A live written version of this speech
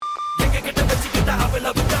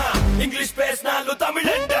English பேசினாலும்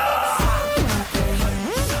தமிழண்டா.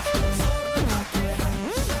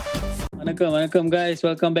 Welcome guys,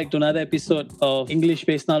 welcome back to another episode of English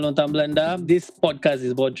Pesnalon Tamblanda. This podcast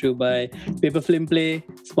is brought to you by Paper Film Play,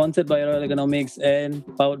 sponsored by Royal Economics and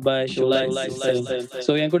powered by Showlife.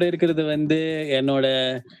 So என் கூட இருக்கிறது வந்து என்னோட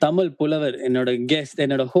தமிழ் புலவர், என்னோட guest,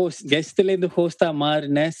 என்னோட host, கெஸ்ட்ல இருந்து ஹோஸ்டா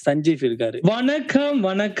மாறின சஞ்சீவ் இருக்காரு. வணக்கம்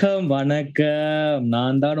வணக்கம் வணக்கம்,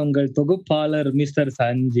 நான் தான் உங்கள் தொகுப்பாளர் மிஸ்டர்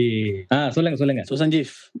சஞ்சீவ். சொல்லுங்க. So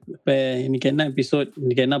சஞ்சீவ், இப்ப இன்னைக்கு என்ன எபிசோட்,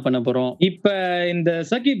 இன்னைக்கு என்ன பண்ண போறோம்? இப்ப இந்த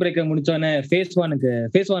சர்க்கிட் பிரேக்கர் முடிச்சோன்னே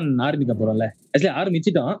ஃபேஸ் ஒன் ஆரம்பிக்க போறோம்ல. ஆக்சுவலி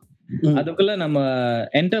ஆரம்பிச்சிட்டோம். அதுக்குள்ள நம்ம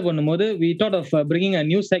என்டர் பண்ணும்போது we thought of bringing a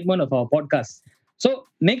new segment of our podcast. So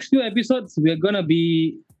next few episodes we are going to be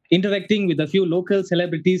interacting with a few local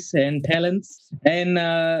celebrities and talents, and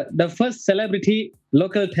the first celebrity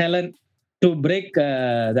local talent to break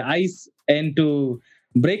the ice and to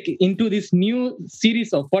break into this new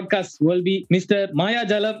series of podcasts will be Mr. Maya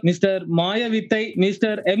Jalap, Mr. Maya Vittai,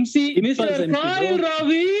 Mr. MC, Mr. Kyle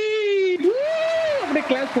Ravi. அப்படியே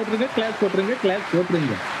கிளாஸ்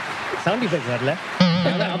போட்டுருங்க. Sound effects வரல.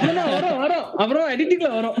 அப்புறம் எடிட்டிங்ல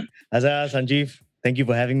வரும். Azza, Sanjeev, thank you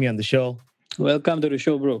for having me on the show. Welcome to the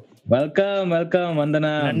show bro. Welcome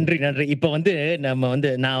Vandana. நன்றி. இப்ப வந்து நம்ம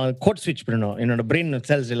வந்து நான் கோட் ஸ்விட்ச் பண்ணணும். என்னோட பிரெயின்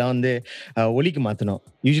செல்ஸ் எல்லாம் வந்து ஒலிக்கு மாத்தணும்.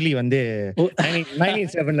 யூசுவலி வந்து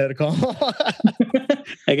 987ல இருக்கும்.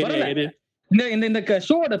 இந்த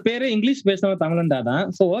ஷோவோட பேரு இங்கிலீஷ் பேசணும் தமிழண்டா தான்.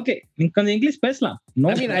 சோ ஓகே, நீங்க கொஞ்சம் இங்கிலீஷ் பேசலாம்.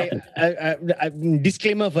 I mean,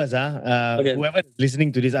 disclaimer first, whoever is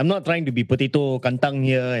listening to this, I'm not trying to be potato kantang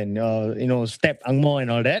here and step angmo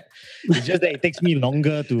and all that. It's just that it takes me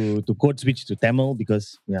longer to code switch to Tamil because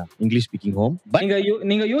English speaking home. But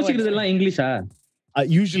நீங்க யோசிக்கிறது எல்லாம் இங்கிலீஷா?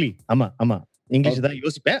 Usually ஆமா English தான்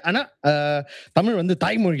யோசிப்பேன். ஆனா தமிழ் வந்து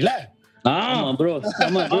தாய்மொழில. ஆமா ப்ரோ.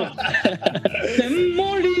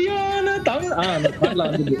 செம்மொழியான தமிழ்.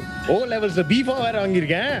 O levels B4 வேற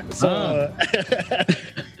வாங்கியிருக்கேன்.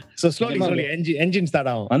 So slowly engine start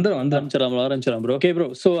ஆகும். ஆரம்பிச்சிடலாம் ப்ரோ. Okay bro.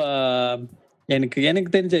 ஸோ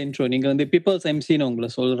எனக்கு தெரிஞ்ச இன்ட்ரோ, நீங்க வந்து பீப்புள்ஸ் எம்சின்னு உங்களை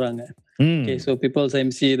சொல்றாங்க. Okay, so peoples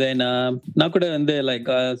MC then நான் கூட வந்து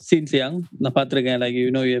லைக் சின்ஸ் யங் நான் பார்த்துருக்கேன். Like you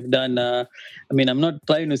have done, I mean I'm not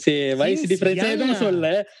trying to say வயசு டிஃபரன்ஸ் எதுவும்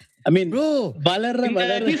சொல்ல. I mean bro, வளர்ற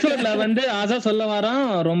எபிசோட்ல வந்து ஆசா சொல்ல வரான்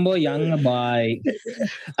ரொம்ப யங் பாய்.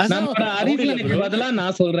 நம்ம அரிஃப்ல பதிலா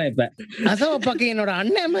நான் சொல்றேன். இப்ப அசாவ பக்க என்னோட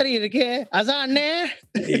அண்ணன் மாதிரி இருக்கு. அசா அண்ணே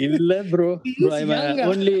இல்ல bro, I'm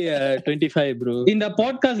only 25 bro. இந்த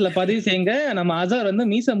பாட்காஸ்ட்ல பதிவு செய்யுங்க, நம்ம அசார் வந்து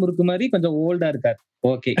மீச முறுக்கு மாதிரி கொஞ்சம் ஓல்டா இருக்கார்.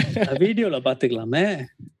 ஓகே, வீடியோல பாத்துக்கலாமே.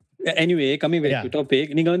 Anyway, coming back to topic,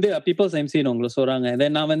 நீங்க வந்து people's MC ன்னு உங்களை சொல்றாங்க.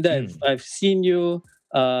 Then நான் வந்து I've seen you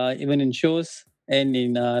even in shows and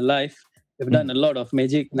in life. You've done a lot of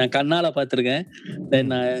magic. நான் கண்ணால பாத்திருக்கேன். Then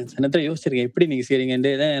சனத்துல யோசிச்சிருக்கேன் எப்படி நீங்க செய்றீங்க.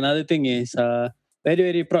 Then another thing is very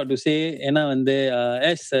very proud to say, ஏன்னா வந்து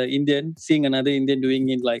as Indian, seeing another Indian doing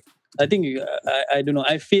it, like I think I don't know,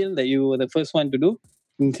 I feel that you were the first one to do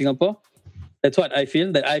in Singapore. That's what I feel,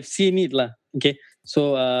 that I've seen it lah. Okay, so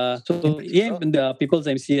the people's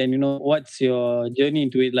MC, and what's your journey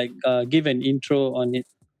into it, like give an intro on it.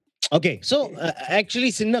 Okay, so actually,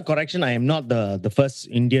 sinna correction, I am not the first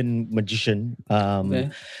Indian magician.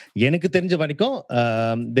 எனக்கு தெரிஞ்ச வரைக்கும்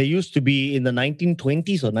there used to be in the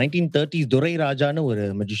 1920s or 1930s Durai Rajaன்னு ஒரு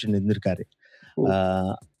magician இருந்திருக்காரு.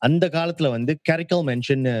 அந்த காலத்துல வந்து Caracal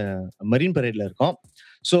Mansion Marine Paradeல இருக்கும்.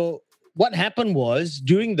 So what happened was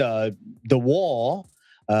during the war,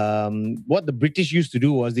 what the British used to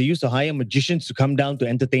do was they used to hire magicians to come down to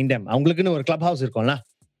entertain them. அவங்களுக்குன்னு ஒரு club house இருக்கும்ல.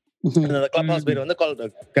 The clubhouse bit on called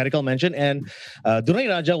Caracal Mansion, and Durai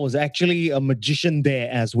Raja was actually a magician there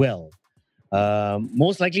as well.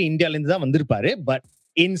 Most likely India la indha vandirparu, but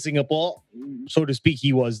in Singapore, so to speak, he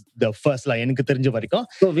was the first la enakku therinja varaikum.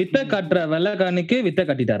 So vitta katra vellakanikku vitta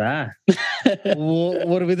kattitara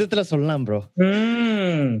ஒரு விதத்துல சொல்லலாம் bro.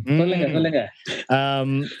 சொல்லுங்க.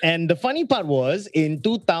 And the funny part was in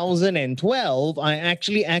 2012 I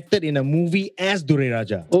actually acted in a movie as Durai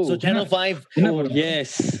Raja. So Channel 5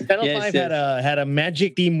 Channel 5 had a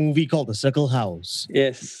magic team movie called The Circle House.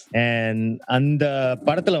 Yes. And அந்த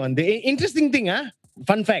படத்துல வந்து interesting thing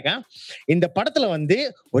fun fact, இந்த படத்துல வந்து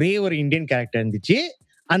ஒரே ஒரு Indian character இருந்துச்சு.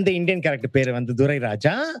 அந்த இந்தியன் கேரக்டர் பேரு வந்து துரை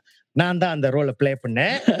ராஜா. நான் தான் அந்த ரோலை பிளே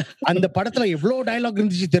பண்ணேன். அந்த படத்துல எவ்வளவு டயலாக்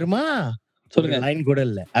இருந்துச்சு தெரியுமா? சொல்லுங்க. லைன் கூட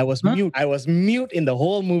இல்ல. I was mute in the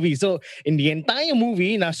whole movie. So in the entire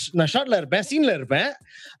movie நான் ஷாட்ல இருப்பேன், சீன்ல இருப்பேன்,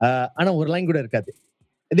 ஆனா ஒரு லைன் கூட இருக்காது.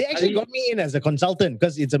 They actually got me in as a consultant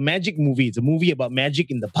because it's a magic movie. It's a movie about magic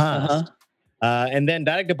in the past. And then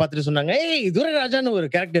director பார்த்துட்டு சொன்னாங்க, ஏய் துரை ராஜான்னு ஒரு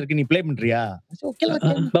கேரக்டர் இருக்கு, நீ ப்ளே பண்றியா?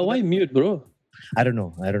 But why mute bro? I don't know.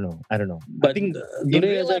 But I think in Durai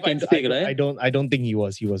real Raja life, can speak, right? I don't think he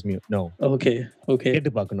was mute. No. Okay.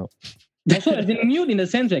 கேட்டு பார்க்கணும். So as in mute in the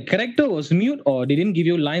sense that character was mute or they didn't give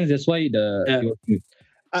you lines, that's why Yeah. he was mute.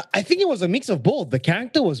 I think it was a mix of both. The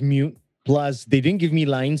character was mute, plus they didn't give me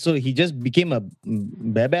lines, so he just became a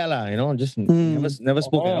bebela, just never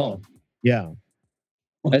spoke at all. Yeah.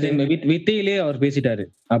 As in வித்தையிலே அவர் பேசிட்டாரு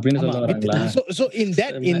அப்படின்னு சொல்ல வராங்களா? So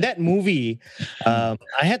in that movie,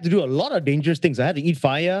 I had to do a lot of dangerous things. I had to eat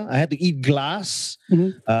fire. I had to eat glass,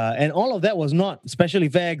 and all of that was not special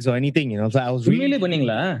effects or anything. So I was really. உண்மையிலே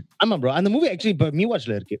பண்ணீங்களா? ஆமா bro. And the movie actually, but me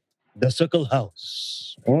watchல இருக்கு. The Circle House.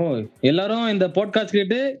 ஓ, எல்லாரும் இந்த podcast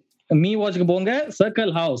கேட்டு me வாட்ச்க்கு போங்க,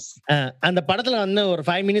 circle house. அந்த படத்துல வந்து ஒரு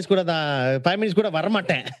 5 மினிட்ஸ் கூட வர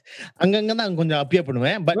மாட்டேன். அங்கங்க தான் கொஞ்சம் அப்பியர்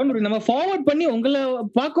பண்ணுவேன். பட் நம்ம ஃபார்வர்ட் பண்ணி உங்களை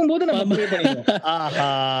பாக்கும்போது நம்ம ப்ளே பண்ணிடுவோம்.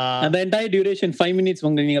 அந்த என்டையர் டியூரேஷன் 5 மினிட்ஸ்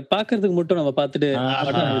நீங்க பாக்குறதுக்கு மட்டும் நம்ம பார்த்துட்டு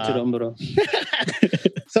படம் முடிச்சிரோம் bro.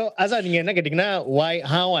 So Azza, நீங்க என்ன கேட்டீங்கன்னா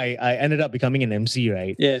how I ended up becoming an MC,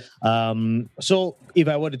 right? Yes. So if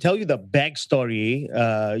I were to tell you the back story,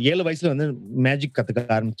 7 வயசுல வந்து மேஜிக் கத்துக்க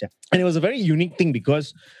ஆரம்பிச்சேன். And it was a very unique thing because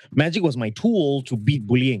magic was my tool to beat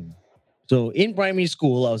bullying. So in primary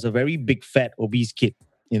school, I was a very big, fat, obese kid,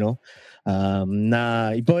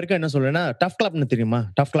 நான் இப்போ வரைக்கும் என்ன சொல்றேன்னா tough கிளப்னு தெரியுமா?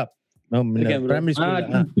 Tough club primary school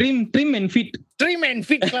trim and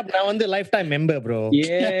fit club நான் வந்து lifetime member bro.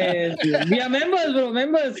 Yes, we are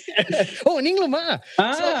members. Oh, நீங்களுமா?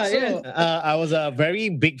 Yes. I was a very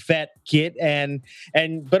big fat kid and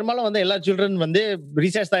பெரும்பாலும் வந்து எல்லா children வந்து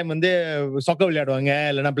recess time வந்து soccer விளையாடுவாங்க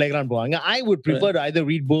இல்லனா playground போவாங்க. I would prefer to either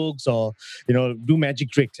read books or do magic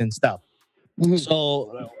tricks and stuff. So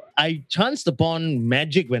I chanced upon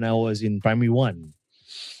magic when I was in primary 1.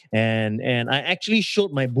 And I actually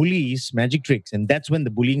showed my bullies magic tricks, and that's when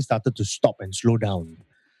the bullying started to stop and slow down.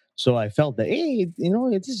 So I felt that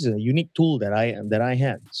this is a unique tool that I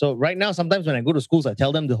had. So right now, sometimes when I go to schools, I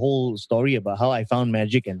tell them the whole story about how I found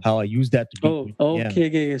magic and how I used that to be.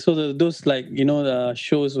 Okay. So those the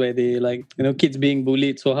shows where they kids being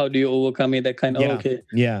bullied. So how do you overcome it? That kind of okay.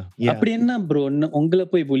 Yeah. அப்படி என்ன bro உங்களை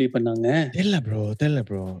போய் bully பண்ணாங்க? தெரியல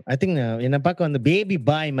bro. I think என்ன பார்க்க அந்த baby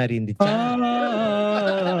boy மாதிரி இருந்துச்சு.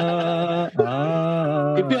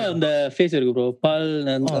 இப்போ அந்த ஃபேஸ் இருக்கு bro. பால்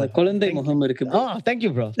அந்த குழந்தை முகம் இருக்கு. Thank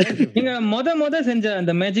you bro. நீங்க முத செஞ்ச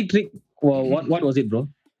அந்த magic trick what was it bro?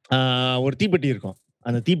 ஒரு தீப்பெட்டி இருக்கும்.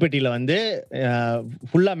 அந்த தீப்பெட்டியில வந்து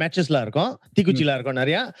ஃபுல்லா மேட்சஸ்லாம் இருக்கும், தீக்குச்சிலாம் இருக்கும்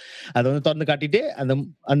நிறைய. அதை வந்து திறந்து காட்டிட்டு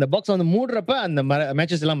அந்த பாக்ஸ் வந்து மூடுறப்ப அந்த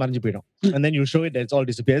மேட்சஸ் எல்லாம் மறைஞ்சு போயிடும். And then you show it, it's all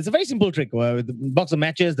disappear. It's a very simple trick. With the box of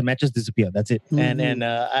matches, the matches disappear. That's it. And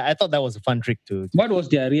I thought that was a fun trick to. What was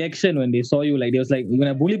their reaction when they saw you? Like they was like,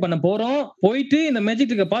 இவனை bully பண்ண போறோம், போயிட்டு இந்த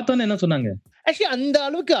magic ட்ரிக்க பார்த்தோன்னு என்ன சொன்னாங்க? Actually அந்த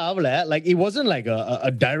அளவுக்கு ஆவல. Like it wasn't like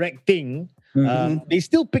a direct thing. They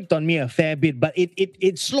still picked on me a fair bit, but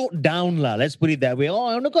it slowed down lah. Let's put it that way.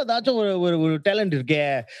 இவனுக்கு ஏதாச்சும் ஒரு talent இருக்கே,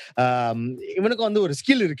 இவனுக்கு வந்து ஒரு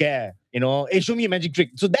skill இருக்கே, show me a magic trick.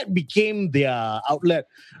 So that became their outlet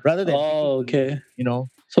rather than okay.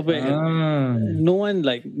 So no one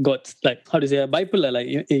got how to say bipolar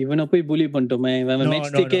இவனை போய் bully பண்ணிட்டோமே, இவன்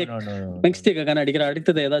next take கண்ணடிக்கிற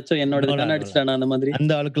அடுத்தது ஏதாச்சும் என்னோட கண்ணடிச்சிட்டானா அந்த மாதிரி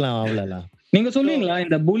அந்த அளவுக்குலாம் ஆவலல. நீங்க சொல்லுவீங்களா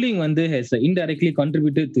இந்த bullying வந்து has indirectly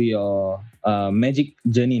contributed to your magic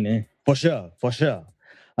journey ne? For sure.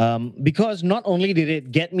 Because not only did it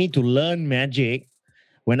get me to learn magic,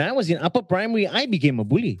 when I was in upper primary, I became a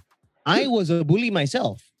bully. I was a bully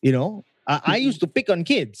myself, I used to pick on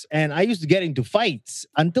kids and I used to get into fights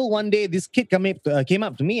until one day this kid came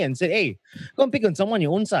up to me and said, "Hey, go and pick on someone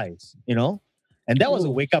your own size," and that was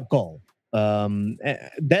a wake up call.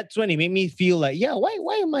 That's when it made me feel like,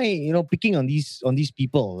 why am I picking on these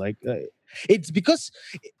people? It's because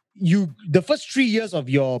the first 3 years of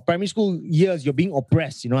your primary school years you're being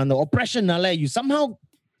oppressed, and the oppression you somehow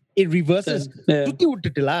it reverses.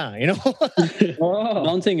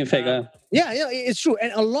 Bouncing effect. Yeah, it's true.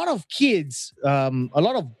 And a lot of kids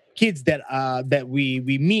that we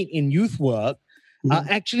meet in youth work are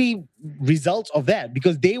actually results of that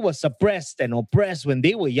because they were suppressed and oppressed when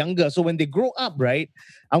they were younger. So when they grow up, right,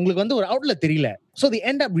 அவங்களுக்கு வந்து ஒரு outlet தெரியல. So they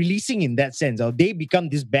end up releasing in that sense, or they become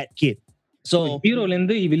this bad kid. So hero ல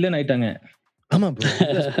இருந்து villain ஆயிட்டாங்க. ஆமா bro.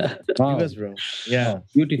 Because bro. Yeah.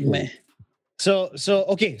 Beautiful. So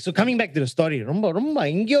okay, so coming back to the story, ரொம்ப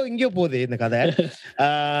எங்கயோ போகுது இந்த கதை.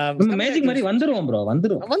 மேஜிக் மாதிரி வந்துரும் bro,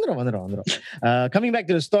 வந்துரும். Coming back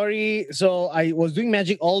to the story, so I was doing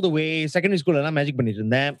magic all the way. Secondary school எல்லாம் magic பண்ணிட்டு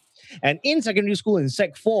இருந்தேன். And in secondary school in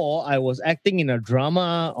Sec 4, I was acting in a drama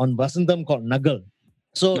on Vasantham called Nagal.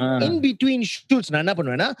 So in between shoots நான் என்ன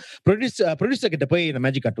பண்ணுவேன்னா producer கிட்ட போய் நான்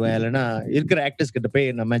magic காட்டுவேன், இல்லைன்னா இருக்கிற ஆக்டர்ஸ் கிட்ட போய்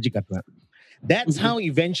நான் மேஜிக் காட்டுவேன். That's how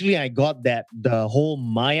eventually I got the whole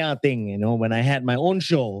Maya thing, when I had my own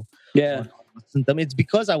show. Yeah. It's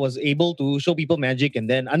because I was able to show people magic, and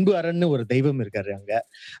then Anbu Arannu ஒரு தெய்வம் இருக்காரு அங்க.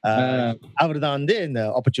 அவர்தான் வந்து இந்த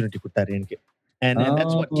opportunity கொடுத்தாரு எனக்கு. And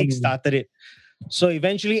that's what kick-started it. So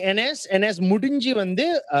eventually NS முடிஞ்சி வந்து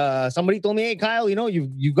somebody told me, hey Kyle,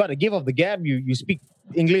 you've got a gift of the gab. You speak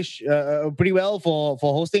English pretty well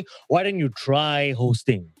for hosting. Why don't you try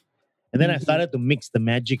hosting? And then I started to mix the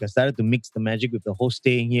magic. I started to mix the magic with the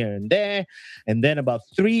hosting here and there. And then about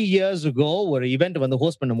 3 years ago, ஒரு event வந்து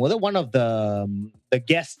host பண்ணும்போது, one of the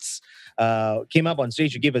guests came up on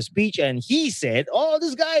stage to give a speech, and he said, oh,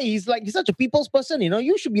 this guy, he's such a people's person,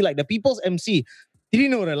 you should be like the people's MC.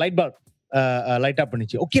 திடீர்னு ஒரு light bulb light up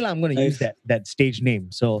பண்ணிச்சு. Okay, I'm going to use that stage name.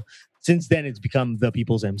 So since then, it's become the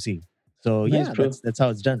people's MC. So yeah, that's how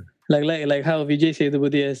it's done. Like how Vijay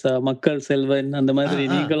Sethupathi as Makkal Selvan அந்த மாதிரி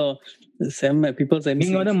நீங்களும் செம்ம people's MC.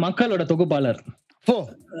 நீங்க வந்து மக்களோட தொகுப்பாளர்.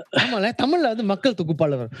 ஆமால தமிழ்ல வந்து மக்கள்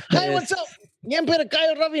தொகுப்பாளர். Hi, what's up? என் பேரு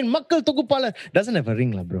Kyle Ravin, மக்கள் தொகுப்பாளர். Doesn't have a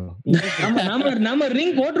ring la bro. நம்ம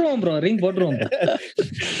ring போட்டுருவோம் bro.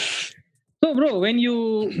 So bro, when you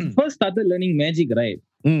first started learning magic, right?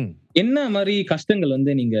 என்ன மாதிரி கஷ்டங்கள்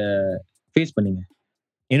வந்து நீங்க ஃபேஸ் பண்ணீங்க?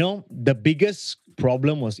 The biggest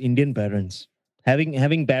problem was Indian parents.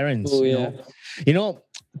 Having parents,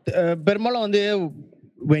 பெரும்பாலும் வந்து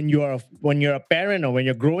when you're a parent or when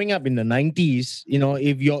you're growing up in the 90s,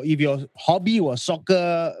 if your hobby was soccer,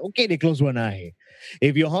 okay, they close one eye.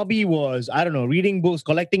 If your hobby was, I don't know, reading books,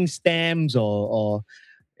 collecting stamps, or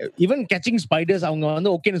even catching spiders, அவங்க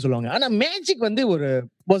வந்து ஓகேன்னு சொல்லுவாங்க. ஆனா magic வந்து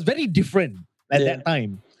was very different at that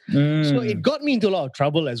time. So it got me into a lot of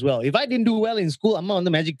trouble as well. If I didn't do well in school, amma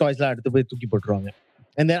வந்து magic toys la எடுத்து போய் தூக்கி போட்டுருவாங்க.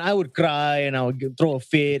 And then I would cry and I would throw a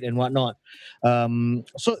fit and whatnot.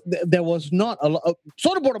 So there was not a lot.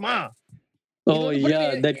 Soda poduma. Oh yeah,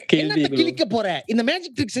 that kelvi bro. கிளிக்க போற இந்த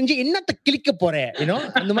magic trick செஞ்சு என்னத்த கிளிக்க போற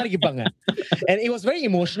அந்த மாதிரி கேட்பாங்க. And it was very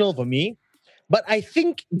emotional for me. But I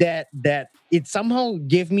think that it somehow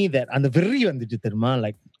gave me that அந்த வெறி வந்துச்சு தெரியுமா,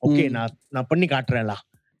 like okay, நான் பண்ணி காட்டுறேன்ல,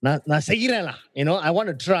 நான் செய்யறேன்ல, I want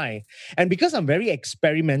to try. And because I'm very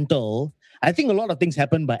experimental, I think a lot of things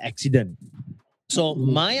happen by accident. So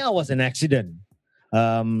Maya was an accident.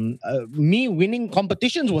 Me winning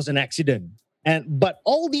competitions was an accident. But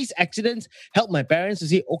all these accidents helped my parents to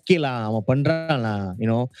say, okay la, அவன் பண்றான் la,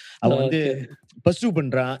 அவன் வந்து pursue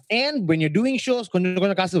பண்றான். And when you're doing shows,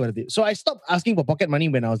 கொஞ்சம் காசு வருது. So I stopped asking for pocket money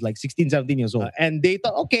when I was like 16, 17 years old. And they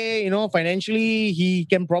thought, okay, financially he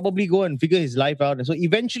can probably go and figure his life out. And so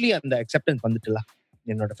eventually அந்த acceptance வந்துட்டுல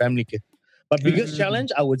என்னோட ஃபேமிலிக்கு. But biggest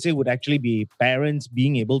challenge I would say would actually be parents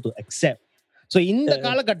being able to accept. So in the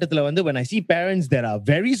காலகட்டத்துல வந்து when I see parents that are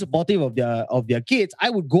very supportive of their kids, I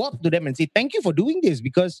would go up to them and say, thank you for doing this,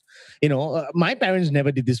 because my parents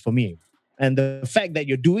never did this for me. And the fact that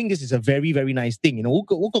you're doing this is a very, very nice thing.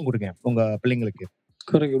 ஊக்கம் கொடுங்க உங்க பிள்ளைங்களுக்கு.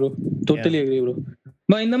 Correct bro. Totally agree bro.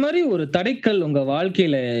 இந்த மாதிரி ஒரு தடைக்கல் உங்க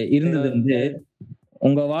வாழ்க்கையில இருந்தது வந்து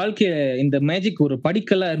உங்க வாழ்க்கையில இந்த மேஜிக் ஒரு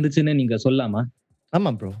படிக்கலா இருந்துச்சுன்னு நீங்க சொல்லலாமா?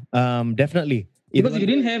 ஆமா bro. Definitely. Because if you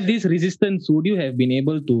didn't have this resistance, would you have been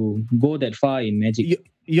able to go that far in magic?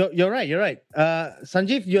 You're right.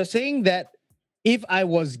 Sanjeev, you're saying that if I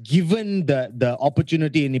was given the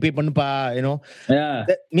opportunity,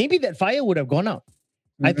 that maybe that fire would have gone out.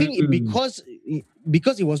 I think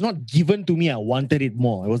because it was not given to me, I wanted it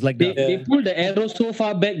more. It was like they pulled the arrow so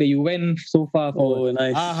far back that you went so far forward. Oh,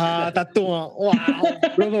 nice. தத்துவம். Wow.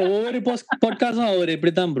 Bro, ஒவ்வொரு பாட்காஸ்டும் அவர்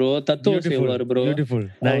இப்படிதான் bro, தத்துவம் செய்வார் bro. Beautiful.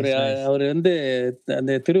 அவர் வந்து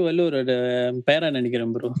அந்த திருவள்ளூரோட பேரா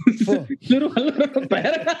நினைக்கிறேன் bro. திருவள்ளூரோட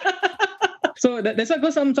பேரா. So that's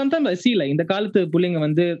why sometimes I see like இந்த காலத்து புள்ளைங்க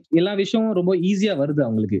வந்து எல்லா விஷயமும் ரொம்ப ஈஸியா வருது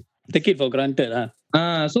அவங்களுக்கு. Take it for granted.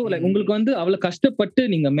 So like உங்களுக்கு வந்து அவ்வளவு கஷ்டப்பட்டு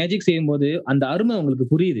நீங்க மேஜிக் செய்யும்போது அந்த அருமை உங்களுக்கு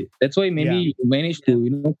புரியுது. That's why maybe you managed to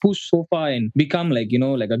push so far and become like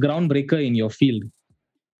like a groundbreaker in your field.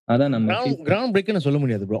 அதான் நம்ம groundbreaker னு சொல்ல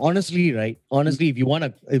முடியாது bro. Honestly, if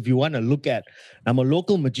you want to look at நம்ம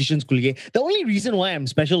local magicians குள்ளே, the only reason why I'm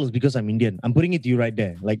special is because I'm Indian. I'm putting it to you right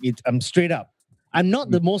there. Like I'm straight up. I'm not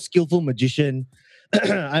the most skillful magician.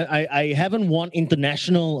 I haven't won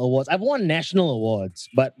international awards. I've won national awards,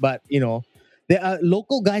 but there are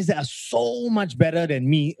local guys that are so much better than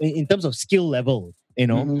me in terms of skill level.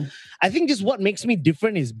 I think just what makes me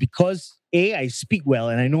different is because A, I speak well,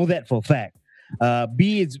 and I know that for a fact. B,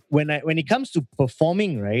 it's when it comes to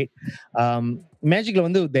performing, right? Magic la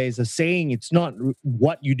vandu, there is a saying, it's not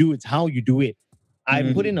what you do, it's how you do it.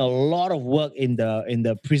 I put in a lot of work in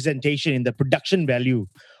the presentation, in the production value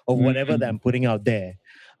of whatever that I'm putting out there.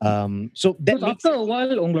 So that after a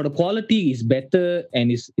while, the quality is better and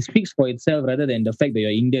it speaks for itself rather than the fact that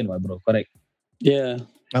you're Indian, bro. Correct? Yeah,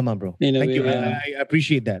 ஆமா bro. in a Thank way, you. yeah. I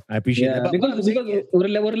appreciate that. I appreciate Yeah, that. But because ஒரு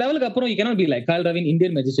லெவலுக்கு அப்புறம் you cannot be like Kyle Ravin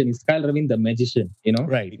Indian magician, is Kyle Ravin the magician, you know?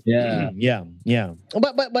 right. Yeah. Yeah.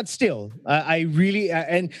 But still, I really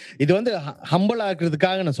and இது வந்து humble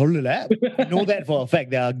ஆக்குறதுக்காக நான் சொல்லல. I know that for a fact.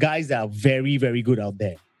 There are guys that are very, very good out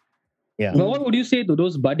there. Yeah. But what would you say to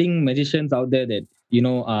those budding magicians out there that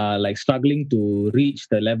are like struggling to reach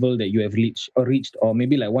the level that you have reached, or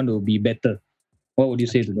maybe like want to be better? What would you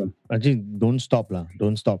say to them? Actually, don't stop lah.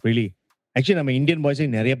 Don't stop. Really. Actually, நம்ம Indian boys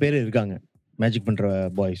நிறைய பேர் இருக்காங்க magic பண்ற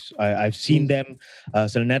boys. I've seen them.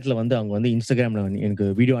 சில நேரத்துல வந்து அவங்க வந்து இன்ஸ்டாகிராம்ல எனக்கு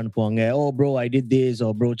வீடியோ அனுப்புவாங்க. Oh bro, I did this,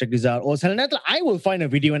 or bro check this out. Or சில நேரத்துல I will find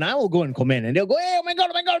a video and I will go and comment and they'll go, hey, oh my god,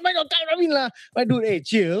 Kyle Ravin lah. My dude, hey,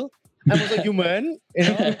 chill. I'm also human,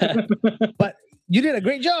 but you did a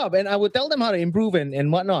great job, and I would tell them how to improve and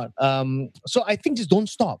whatnot. So I think just don't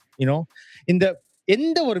stop.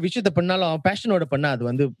 எந்த ஒரு விஷயத்தை பண்ணாலும் பேஷனோட பண்ணா அது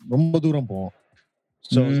வந்து ரொம்ப தூரம் போகும்.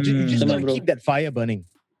 So you just gotta keep that fire burning.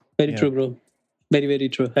 Very true, bro. Very, very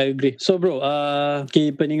true. I agree. So, bro,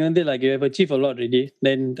 இப்ப நீங்க வந்து like you have achieved a lot already.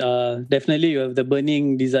 Then definitely you have the burning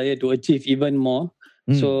desire to achieve even more.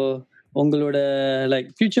 So, உங்களோட like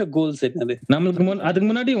future goals என்னது? நம்மளுக்கு அதுக்கு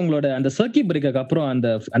முன்னாடி உங்களோட அந்த சர்க்கிட் பிரேக்குக்கு அப்புறம்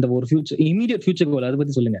அந்த ஒரு ஃபியூச்சர் இமிடியேட் ஃபியூச்சர் கோல் அதை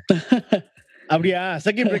பத்தி சொல்லுங்க. அப்படியா?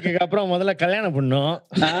 சர்க்கிட் பிரேக்குக்கு அப்புறம் முதல்ல கல்யாணம் பண்ணணும்,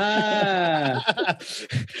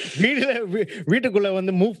 வீட்டுக்குள்ள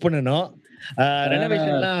வந்து மூவ் பண்ணணும்,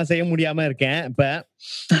 ரெனோவேஷன் எல்லாம் செய்ய முடியாம இருக்கேன் இப்ப.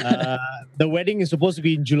 The wedding is supposed to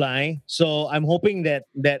be in July, so I'm hoping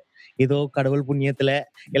that ஏதோ கடவுள் புண்ணியத்துல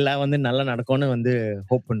எல்லாம் வந்து நல்லா நடக்கும்னு வந்து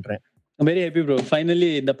ஹோப் பண்றேன். I'm very happy, bro. Finally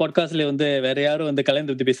இந்த பாட்காஸ்ட்ல வந்து வேற யாரும் வந்து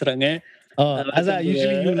கல்யாணத்தை பத்தி பேசுறாங்க.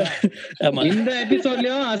 இந்த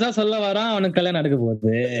எபிசோட்லயும் அசா சொல்ல வரான் அவனுக்கு கல்யாணம் நடக்க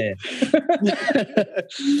போகுது.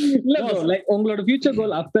 இல்ல bro, like உங்களோட future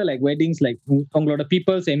goal after like weddings, like உங்களோட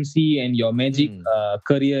people's MC and your magic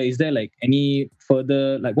career, is there like any further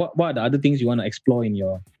like what are the other things you want to explore in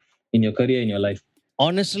your career, in your life?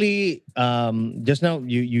 Honestly, just now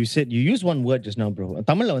you said you used one word just now, bro.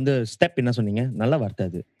 தமிழ்ல வந்து step என்ன சொன்னீங்க? நல்ல வார்த்தை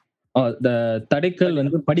அது. the தடைக்கல்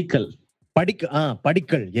வந்து படிக்கல்.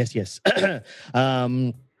 படிக்கல். Yes.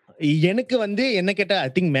 எனக்கு வந்து என்ன கேட்டா I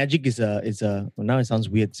think magic is a now it sounds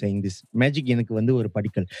weird saying this. Magic எனக்கு வந்து ஒரு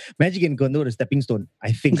படிக்கல். Magic எனக்கு வந்து ஒரு stepping stone,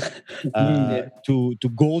 I think. To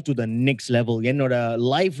go to the next level. என்னோட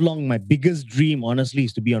lifelong my biggest dream honestly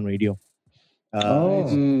is to be on radio.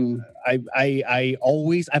 I've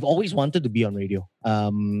always wanted to be on radio.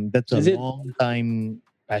 That's a long time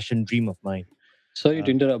passion dream of mine. Sorry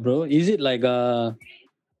to interrupt, bro. Is it like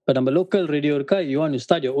இப்ப நம்ம local radio இருக்கா, you want to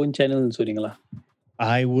start your own channel சொல்றீங்களா?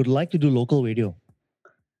 I would like to do local radio.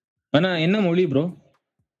 ஆனா என்ன மொழி bro?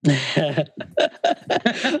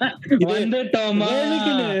 வந்துட்டோமா?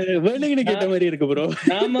 வேணுங்கன்னு கேட்ட மாதிரி இருக்கு bro.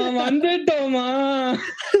 ஆமா வந்துட்டோமா?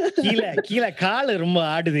 கீழ கால் ரொம்ப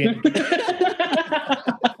ஆடுது.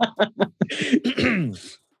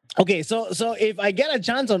 Okay, so if I get a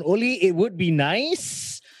chance on Oli, it would be nice.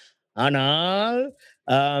 ஆனால்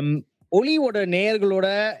ஒலியோட நேயர்களோட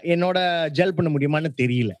என்னோட ஜெல் பண்ண முடியுமான்னு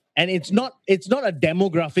தெரியல. And it's not a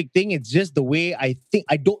demographic thing, it's just the way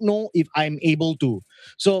I don't know if I'm able to.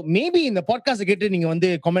 So maybe in the podcast கேட்டு நீங்க வந்து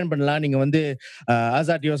comment பண்ணலாம், நீங்க வந்து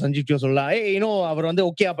ஆசாட்டியோ சஞ்சீவ்டியோ சொல்லலாம், அவர் வந்து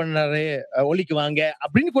ஓகே பண்ணாரு ஒலிக்கு வாங்க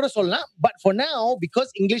அப்படின்னு கூட சொல்லலாம். But for now,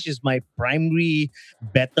 because English is my primary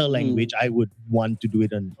better language, I would want to do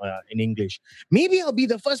it in English. Maybe I'll be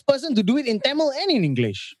the first person to do it in Tamil and in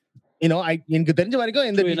English. எனக்கு தெரிஞ்ச வரைக்கும்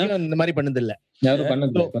எந்த video இந்த மாதிரி பண்ணது இல்ல.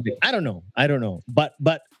 I don't know.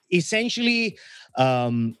 But essentially,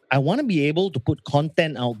 I want to be able to put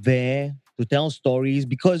content out there to tell stories,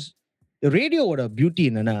 because radio oda beauty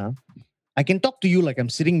என்னன்னா, I can talk to you like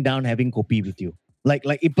I'm sitting down having kopi with you. Like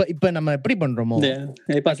இப்ப நம்ம எப்படி பண்றோமோ,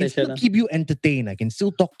 I can still keep you entertained, I can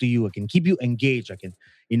still talk to you, I can keep you engaged, I can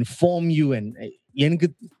inform you, and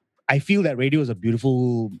I feel that radio is a beautiful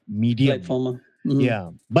medium. Platform. Yeah,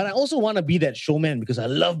 but I also want to be that showman because I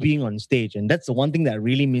love being on stage, and that's the one thing that I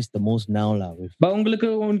really miss the most now lah. But உங்களுக்கு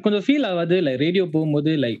கொஞ்சம் feel ஆகாது like radio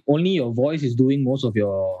போகும்போது like only your voice is doing most of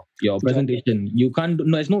your presentation. You can't,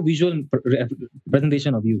 there's no visual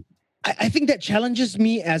presentation of you. I think that challenges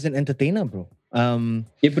me as an entertainer, bro.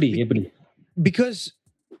 எப்படி because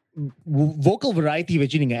vocal variety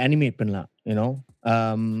வச்சு நீங்க animate பண்ணலாம்,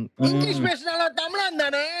 English பேசினால தமிழன்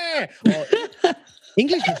தானே,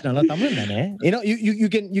 English is not Tamil,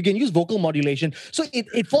 you can use vocal modulation, so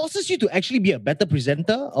it forces you to actually be a better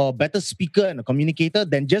presenter or better speaker and a communicator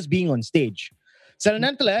than just being on stage. So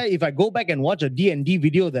if I go back and watch a D&D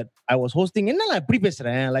video that I was hosting, என்னல இப்படி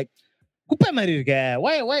பேசுறேன், like குப்பை மாதிரி இருக்கே,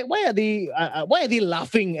 why are they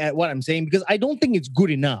laughing at what I'm saying, because I don't think it's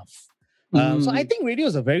good enough. So I think radio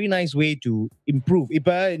is a very nice way to improve.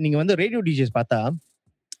 Ipa நீங்க வந்து radio DJs பார்த்தா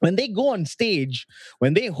when they go on stage,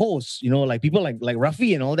 when they host, like people like Rafi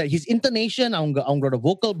and all that, his intonation, அவங்களோட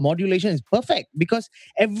vocal modulation is perfect because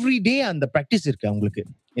every day அந்த practice இருக்கு அவங்களுக்கு,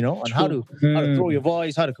 on how to throw your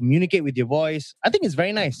voice, how to communicate with your voice. I think it's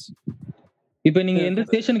very nice. இப்ப நீங்க எந்த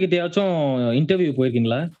station கிட்டயாச்சும் interview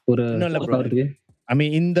போயிருக்கீங்களா? ஒரு I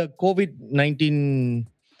mean in the COVID-19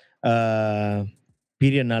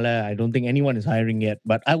 periodனால I don't think anyone is hiring yet,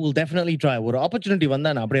 but I will definitely try. ஒரு opportunity வந்தா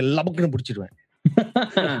நான் அப்படியே லபக்குன்னு பிடிச்சிடுவேன்.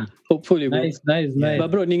 Hopefully, bro. Nice. But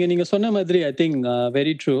bro, நீங்க சொன்ன மாதிரி I think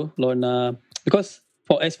very true, Lon. Because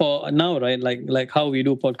as for now, right, like how we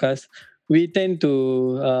do podcasts, we tend to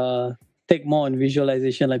take more on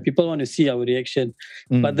visualization. Like people want to see our reaction.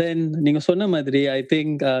 But then நீங்க சொன்ன மாதிரி I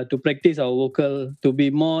think to practice our vocal, to be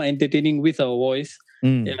more entertaining with our voice.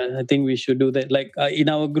 Yeah, I think we should do that. Like in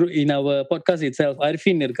our podcast itself,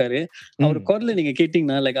 Arifin இருக்காரு. அவர் குரல்ல நீங்க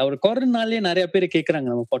கேட்டீங்கன்னா like அவர் குரல்னாலே நிறைய பேர் கேக்குறாங்க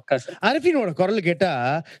நம்ம பாட்காஸ்ட். அரிஃபினோட குரல் கேட்டா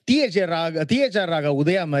THR ராக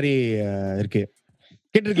உதயா மாதிரி இருக்கு.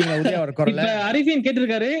 கேட்டிருக்கீங்களா உதயாவோட குரல்? இப்ப அரிஃபின்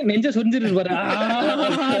கேட்டிருக்காரு, நெஞ்ச சொரிஞ்சிட்டு பாரு.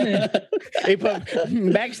 இப்ப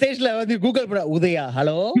பேக் ஸ்டேஜ்ல வந்து கூகுள் பண்ண உதயா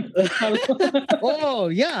ஹலோ ஓ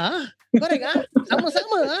யா கரெக்டா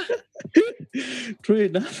சம True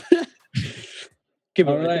enough. Okay,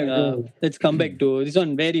 bro. Right, let's come back to this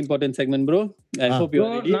one very important segment, bro. I hope you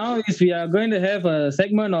are ready. Now we are going to have a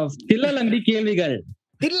segment of தில்லாலங்கடி கேள்விகள்.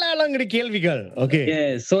 தில்லாலங்கடி கேள்விகள். Okay.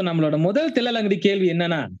 Yes. So நம்மளோட முதல் தில்லாலங்கடி கேள்வி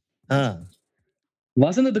என்னன்னா,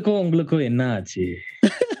 வசந்தத்துக்கும் உங்களுக்கும் என்ன ஆச்சு?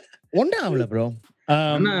 ஒண்ணா ஆவல bro.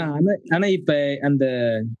 ஆனா இப்ப அந்த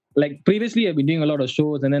like previously I've been doing a lot of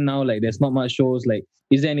shows and then now like there's not much shows. Like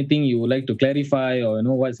is there anything you would like to clarify or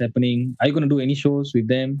what's happening? Are you going to do any shows with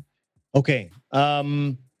them? Okay.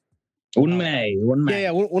 உண்மை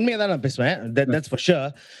உண்மையா தான் நான் பேசுவேன். That's for sure.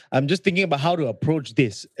 I'm just thinking about how to approach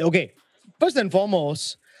this. Okay. First and foremost,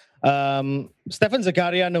 Stefan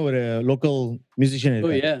Zakaria ஒரு local musician.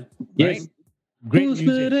 Oh yeah. Yes. Great music.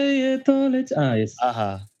 Yes.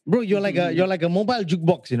 Bro, you're like a mobile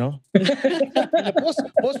jukebox,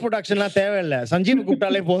 post production la theva illa. Sanjeev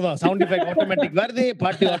கூப்டாலே போதும், sound effect automatic வருது,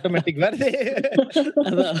 பாட்டு automatic வருது.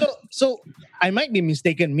 So I might be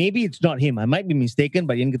mistaken, maybe it's not him, I might be mistaken,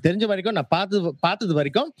 but எனக்கு தெரிஞ்ச வரைக்கும் நான் பார்த்தது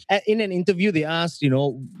வரைக்கும் in an interview they asked,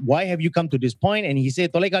 why have you come to this point, and he said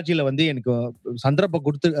தொலைக்காட்சியில வந்து எனக்கு சந்தர்ப்பம்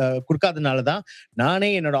கொடுக்காதனால தான் நானே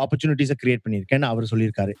என்னோட opportunities create பண்ணிருக்கேன்னு அவர்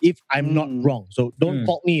சொல்லிருக்காரு. If I'm not wrong, so don't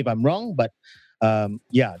fault me if I'm wrong, but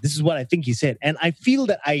yeah, this is what I think he said, and I feel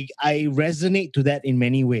that I resonate to that in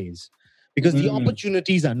many ways because the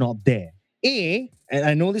opportunities are not there. And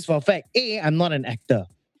I know this for a fact, I'm not an actor.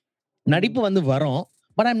 நடிப்பு வந்து வரோம்,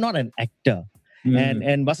 but I'm not an actor.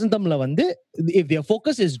 And Vasantamla வந்து if their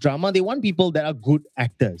focus is drama, they want people that are good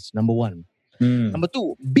actors, number one. Number two,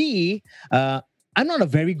 I'm not a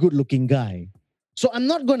very good looking guy. So I'm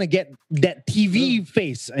not going to get that TV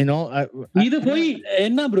face, இது போய்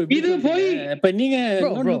என்ன bro, இது போய் இப்ப நீங்க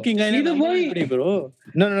not looking guy, இது போய் bro.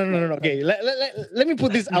 No. Okay, let me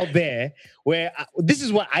put this out there where this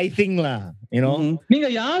is what I think lah, நீங்க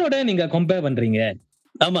யாரோட நீங்க கம்பேர் பண்றீங்க?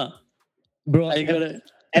 ஆமா bro,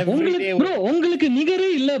 உங்களுக்கு நிகரே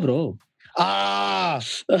இல்ல bro.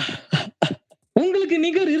 உங்களுக்கு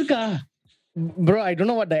நிகர் இருக்கா? Bro, I don't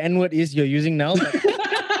know what the N word is you're using now, but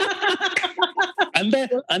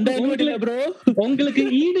அந்த இல்ல bro, உங்களுக்கு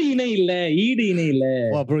ஈடு இணை இல்ல.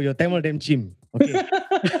 Wow bro, you're Tamil damn chim. Okay.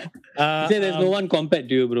 Say there's no one compared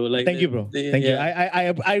to you bro. Like thank you bro. Thank you.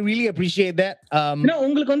 I really appreciate that.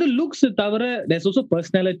 உங்களுக்கு வந்து looks தவிர there's also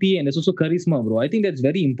personality and there's also charisma bro. I think that's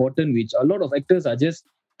very important, which a lot of actors are just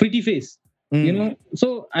pretty face. So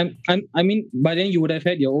I mean, by then you would have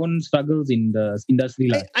had your own struggles in the industry.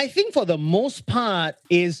 I think for the most part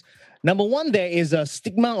is number one, there is a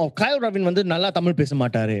stigma of Kyle Ravin வந்து நல்லா தமிழ் பேச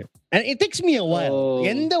மாட்டாரு, and it takes me a while.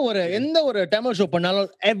 எந்த ஒரு தமிழ் show பண்ணாலும்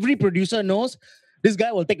every producer knows this guy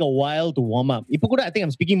will take a while to warm up. இப்போ கூட I think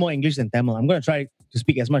I'm speaking more English than Tamil. I'm going to try to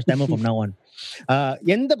speak as much Tamil from now on.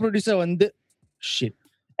 எந்த producer வந்து shit,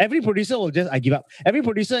 every producer will just, I give up. Every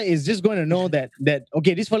producer is just going to know that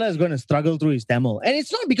okay, this fella is going to struggle through his Tamil, and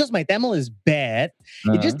it's not because my Tamil is bad.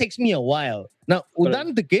 It just takes me a while. Now,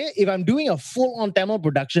 udanthukku, if I'm doing a full on Tamil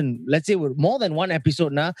production, let's say with more than one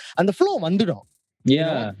episode na, and the flow vandudum.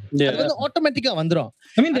 Yeah. It automatically vandudum.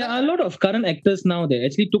 I mean, there are a lot of current actors now. They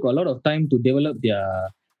actually took a lot of time to develop their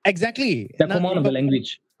command of the language.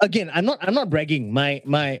 Again, I'm not bragging.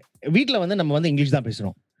 My வீட்ல வந்து நம்ம வந்து English தான்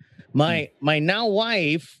பேசுறோம். My now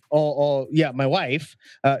wife or my wife,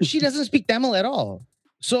 she doesn't speak Tamil at all.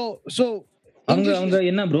 So அவங்க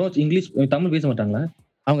என்ன bro, English Tamil பேச மாட்டாங்களா?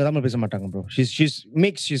 அவங்க தமிழ் பேச மாட்டாங்க bro. She's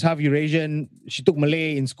mixed, she's half Eurasian, she took Malay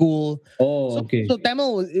in school. Oh, okay. So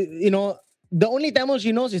Tamil, you know, the only Tamil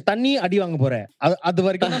she knows is தண்ணி அடி வாங்க போறேன், அது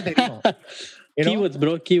வரைக்கும் தான் தெரியும். You know? Keywords,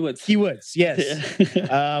 bro. Keywords, yes.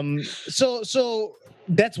 So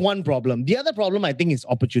that's one problem. The other problem I think is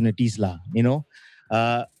opportunities lah, you know.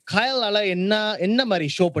 Kyle என்ன மாதிரி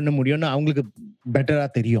ஷோ பண்ண முடியும்னு அவங்களுக்கு பெட்டரா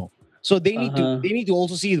தெரியும். So they need to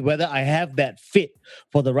also see whether I have that fit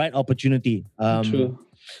for the right opportunity. True.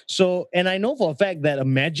 So, and I know for a fact that a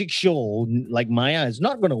magic show like Maya is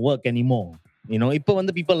not going to work anymore. You know, இப்போ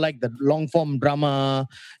வந்து people like the long form drama,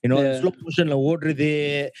 you know, slow motionல ஓடுறது,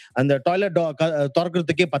 அந்த toilet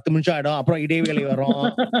திறக்கிறதுக்கே 10 நிமிஷம் ஆயிடும், அப்புறம் இடைவேளை வரும்.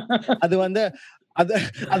 அது வந்து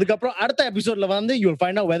அதுக்கப்புறம் அடுத்த எபிசோட்ல வந்து you will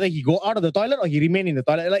find out whether he go out of the toilet or he remain in the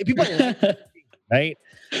toilet. Like people right?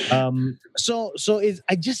 So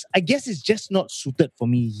I guess it's just not suited for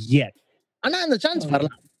me yet. Ana and the chance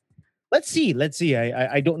varala. Let's see.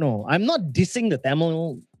 I don't know. I'm not dissing the Tamil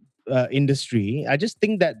industry. I just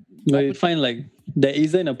think that you find like there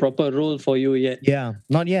isn't a proper role for you yet. Yeah,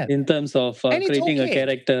 not yet. In terms of creating a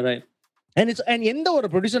character, right? And எந்த ஒரு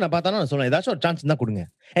producer நான் பார்த்தாலும் நான் சொல்றேன், ஏதாச்சும் ஒரு chance இருந்தா கொடுங்க.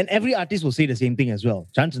 And every artist will say the same thing as well.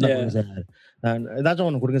 Chance இருந்தா கொடுங்க சார், ஏதாச்சும்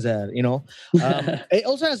ஒன்று கொடுங்க sir. You know, it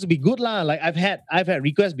also has to be good lah. Like I've had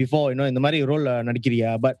requests before, you know, இந்த மாதிரி ரோல்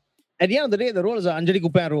நடிக்கிறியா, but at the end of the day the role is an Anjali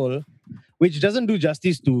Kupan role which doesn't do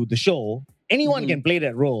justice to the show. Anyone can play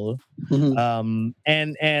that role.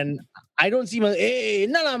 And I don't see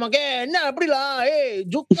என்னடா மகே என்ன அப்படிலா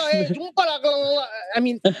ஜுக்கா ஜும்பலா. I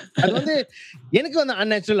mean அது வந்து எனக்கு வந்து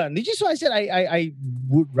unnatural. Which is why I said I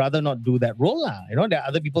would rather not do that role lah. You know, there are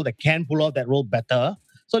other people that can pull off that role better,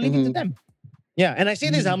 so leave it to them. Yeah, and I say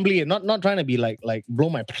this humbly, not trying to be like blow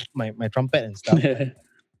my trumpet and stuff.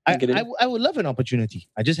 I would love an opportunity.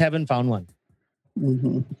 I just haven't found one.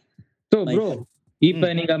 So bro, இப்ப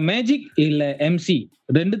நீங்க magic இல்ல MC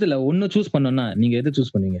ரெண்டுத்துல ஒன்னு choose பண்ணனும்னா நீங்க எதை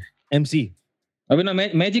choose பண்ணுவீங்க? MC. அப்படினா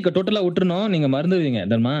மேஜிக்க டோட்டலா விட்டுறணும், நீங்க மறந்துடுவீங்க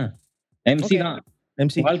தெரியுமா? MC தான்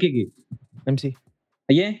MC வாழ்க்கைக்கு. MC.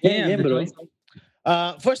 ஏன் bro?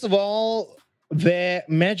 First of all,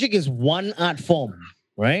 magic is one art form,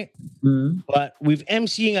 right? But with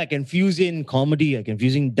MCing, I can fuse in comedy, I can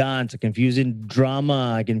fuse in dance, I can fuse in drama,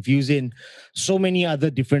 I can fuse in so many other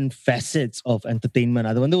different facets of entertainment.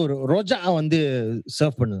 அது வந்து ஒரு ரோஜா வந்து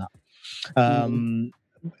serve பண்ணலாம்.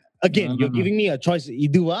 Again, you're giving me a choice,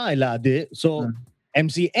 இதுவா இல்ல அது. So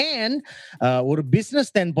MC and ஒரு business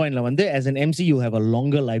standpointல வந்து as an MC you have a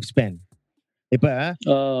longer lifespan. இப்ப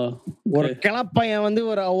ஒரு கிளப்பையன் வந்து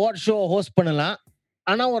ஒரு அவார்ட் ஷோ ஹோஸ்ட் பண்ணலாம்,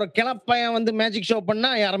 ஆனா ஒரு கிளப்பையன் வந்து மேஜிக் ஷோ பண்ணா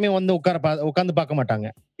யாருமே வந்து உட்கார்ந்து பார்க்க மாட்டாங்க.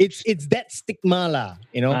 It's that stigma la,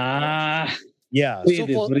 you know. Yeah. So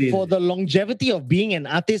for the longevity of being an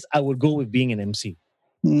artist, I would go with being an MC.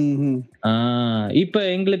 இப்ப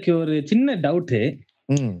எங்களுக்கு ஒரு சின்ன டவுட்,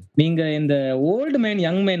 நீங்க இந்த old man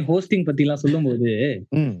young man hosting பத்தி எல்லாம் சொல்லும்போது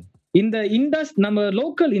இந்த நம்ம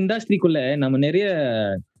லோக்கல் இண்டஸ்ட்ரிக்குள்ள நம்ம நிறைய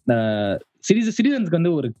சிட்டிசன்ஸ்க்கு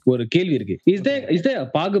வந்து ஒரு கேள்வி இருக்கு. Is there a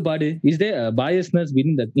பாகுபாடு? Is there a biasness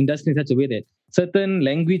within the industry in such a way that certain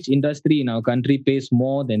language industry in our country pays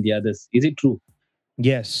more than the others? Is it true?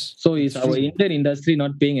 Yes. So is our Indian industry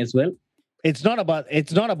not paying as well? It's not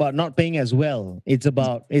about not paying as well. It's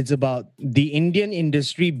about the Indian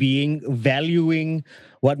industry valuing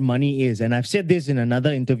what money is. And I've said this in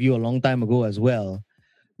another interview a long time ago as well.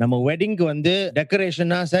 நம்ம வெட்டிங்க்கு வந்து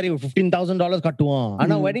டெக்கரேஷனா சரி $15,000 கட்டுவோம்,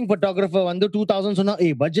 ஆனா wedding photographer வந்து 2,000 சொன்னா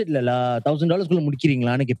பட்ஜெட்ல இல்ல $1,000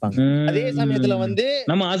 முடிக்கிறீங்களான்னு கேட்பாங்க. அதே சமயத்துல வந்து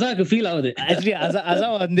நம்ம அசாக்கு ஃபீல் ஆகுது. ஆக்சுவலி அசா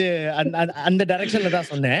வந்து அந்த டைரக்ஷன்ல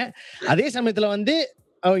தான் சொன்னேன். அதே சமயத்துல வந்து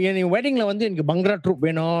என் வெட்டிங்ல வந்து எனக்கு பங்களா ட்ரூப்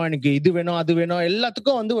வேணும், எனக்கு இது வேணும் அது வேணும்,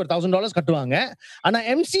 எல்லாத்துக்கும் வந்து ஒரு $1,000 கட்டுவாங்க. ஆனா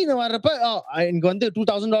எம்சின்னு வர்றப்ப எனக்கு வந்து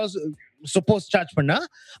 $2,000 சப்போஸ் சார்ஜ் பண்ணா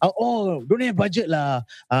டோன்ட் ஹேவ் பட்ஜெட்ல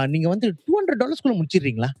நீங்க வந்து $200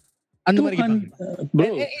 முடிச்சிடுறீங்களா அந்த மாதிரி.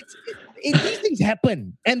 These things happen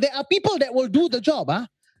and there are people that will do the job.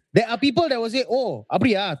 There are people that will say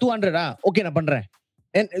அப்படியா 200 okay நான் பண்றேன்.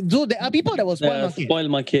 And so there are people that will spoil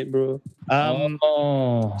market, bro.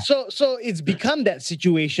 So it's become that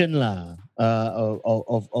situation lah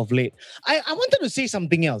of late. I wanted to say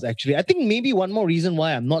something else actually. I think maybe one more reason why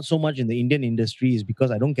I'm not so much in the Indian industry is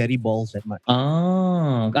because I don't carry balls that much.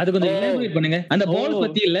 அது கொஞ்சம் elaborate பண்ணுங்க. அந்த ball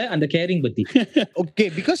பத்தி இல்ல, அந்த caring பத்தி. Okay,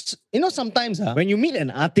 because you know sometimes when you meet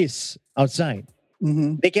an artist outside,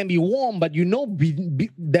 they can be warm, but you know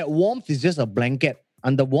that warmth is just a blanket.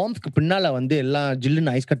 அந்த வார்ம்க்கு பின்னால வந்து எல்லாம்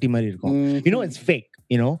ஜில்லுன்னு ஐஸ் கட்டி மாதிரி இருக்கும். You know it's fake,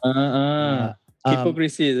 you know.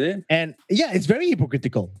 Hypocrisy is it? And yeah, it's very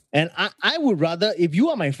hypocritical. And I would rather, if you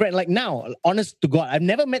are my friend, like now, honest to God, I've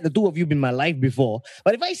never met the two of you in my life before.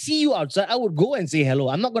 But if I see you outside, I would go and say hello.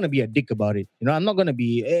 I'm not going to be a dick about it. You know, I'm not going to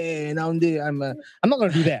be, hey, now I'm not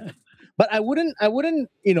going to do that. But I wouldn't,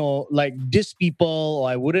 you know, like diss people, or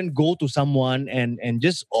I wouldn't go to someone and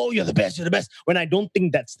just, oh, you're the best, when I don't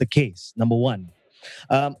think that's the case, number one.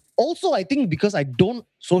 Also, I think because I don't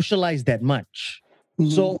socialize that much.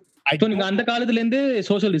 So So நீங்க அந்த காலத்துல இருந்து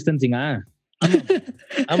social டிஸ்டன்சிங்கா?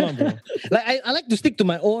 bro. Like I like to stick to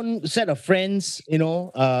my own set of friends, you know,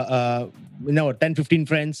 10, 15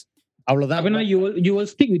 friends. அப்படின்னா you will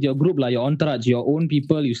stick with your group, like your entourage, your own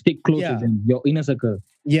people, you stick close to them, your inner circle.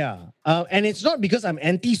 Yeah. And it's not because I'm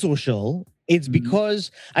antisocial. It's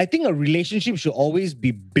because I think a relationship should always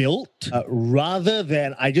be built rather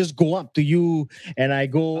than I just go up to you and I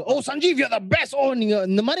go, oh, Sanjeev, you're the best. Oh,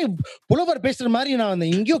 இந்த மாதிரி புலவர் பேசுற மாதிரி நான்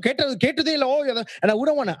எங்கேயோ கேட்டதே இல்ல. Oh, and I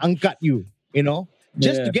wouldn't want to uncut you, you know,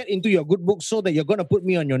 just to get into your good book so that you're going to put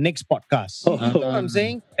me on your next podcast. You know what I'm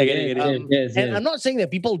saying? I get it. Yes. And I'm not saying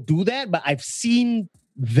that people do that, but I've seen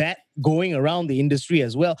that going around the industry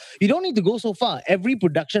as well. You don't need to go so far. Every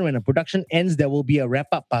production, when a production ends, there will be a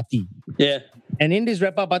wrap-up party. Yeah. And in this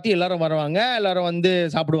wrap-up party, எல்லாரும் வருவாங்க, எல்லாரும் வந்து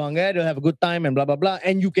சாப்பிடுவாங்க, they'll have a good time and blah, blah, blah.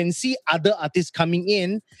 And you can see other artists coming in,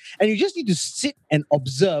 and you just need to sit and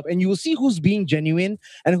observe, and you will see who's being genuine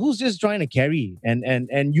and who's just trying to carry.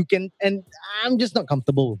 And you can, and I'm just not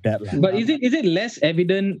comfortable with that. But is it less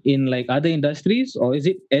evident in like other industries, or is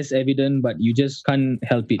it as evident but you just can't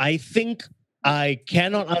help it? I think I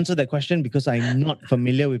cannot answer that question because I'm not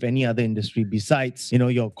familiar with any other industry besides, you know,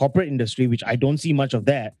 your corporate industry, which I don't see much of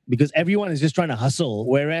that because everyone is just trying to hustle.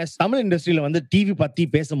 Whereas Tamil industry, la vandu TV patti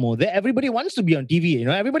pesumbodhu, everybody wants to be on TV, you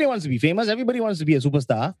know, everybody wants to be famous, everybody wants to be a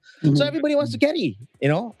superstar. So everybody wants to carry, you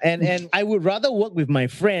know, and I would rather work with my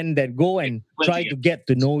friend than go and try to get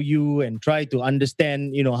to know you and try to understand,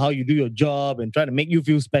 you know, how you do your job and try to make you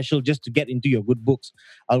feel special just to get into your good books.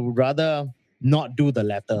 I would rather not do the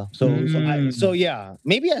latter. So yeah,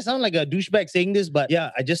 maybe I sound like a douchebag saying this, but yeah,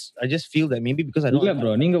 I just feel that maybe because I don't. இல்ல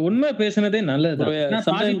bro, நீங்க உண்மை பேசுனதே நல்லதுதான்.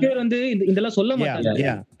 பாதி பேர் வந்து இதெல்லாம் சொல்ல மாட்டாங்க.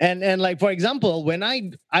 Yeah. And like for example, when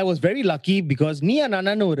I was very lucky because Nia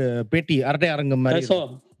Nananu ஒரு பேட்டி அரட்டை அரங்கம் மாதிரி.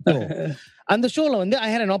 And the show la வந்து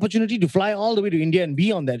I had an opportunity to fly all the way to India and be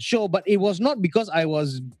on that show, but it was not because I was,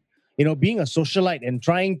 you know, being a socialite and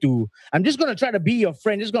trying to, I'm just going to try to be your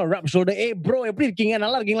friend, just going to rub shoulder, hey bro, எப்படி இருக்கீங்க,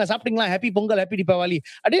 நல்லா இருக்கீங்களா, சாப்பிட்டீங்களா, happy Pongal, happy Deepavali.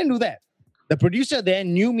 I didn't do that. The producer there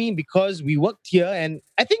knew me because we worked here, and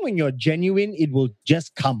I think when you're genuine, it will just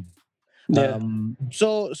come. Yeah. So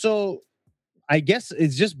I guess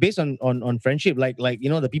it's just based on friendship, like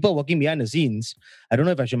you know, the people working behind the scenes. I don't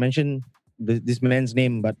know if I should mention this man's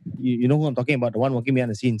name, but you know who I'm talking about, the one working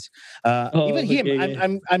behind the scenes. Even him,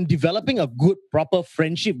 I'm developing a good proper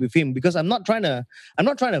friendship with him because I'm not trying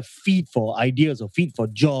to feed for ideas or feed for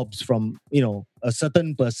jobs from, you know, a certain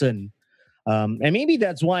person. And maybe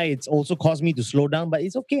that's why it's also caused me to slow down, but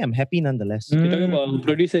it's okay, I'm happy nonetheless. You're talking about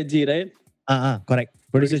producer G, right? Correct.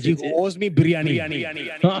 Producer G who owes me biryani.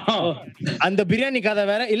 And the biryani kada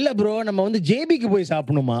vera illa bro, நம்ம வந்து ஜேபிக்கு போய்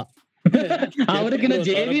சாப்பிடணுமா. அவருக்கு நான்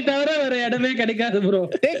JV தவிர வேற இடமே கிடைக்காது ப்ரோ.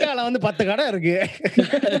 தேக்கால வந்து 10 கடை இருக்கு.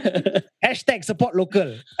 #support local.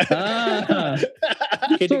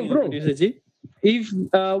 So bro, if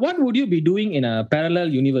what would you be doing in a parallel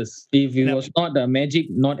universe if it was not magic,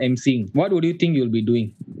 not emceeing? What would you think you'll be doing?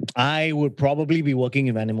 I would probably be working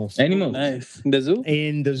with animals. Nice. In the zoo?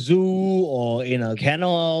 In the zoo or in a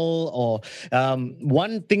kennel or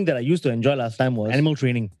one thing that I used to enjoy last time was animal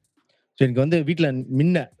training. So எனக்கு வந்து வீட்டில்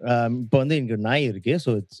முன்ன இப்போ வந்து எனக்கு நாய் இருக்கு, so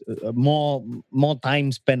it's more time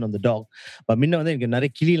spent on the dog. But முன்ன வந்து எனக்கு நிறைய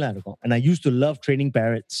கிளிலாம் இருக்கும், and I used to love training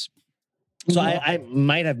parrots. So I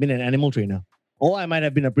might have been an animal trainer, or I might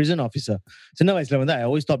have been a prison officer. சின்ன வயசுல வந்து I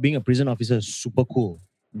always thought being a prison officer is super cool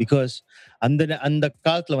because அந்த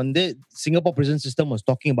காலத்துல வந்து Singapore prison system was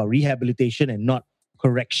talking about rehabilitation and not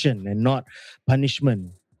correction and not punishment.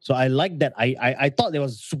 So I like that. I thought it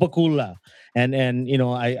was super cool lah. And you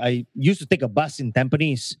know, I used to take a bus in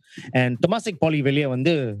Tampines and Temasek Poly வெளிய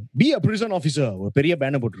வந்து be a prison officer ஒரு பெரிய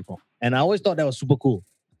banner போட்டுருக்கும், and I always thought that was super cool.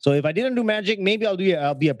 So if I didn't do magic, maybe I'll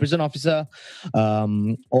be a prison officer,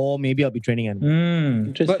 or maybe I'll be training animals.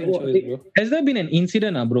 Interesting choice, bro. Has there been an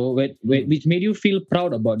incident, bro, which made you feel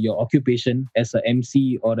proud about your occupation as a MC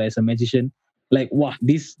or as a magician? Like, wow,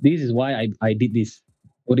 this is why I did this.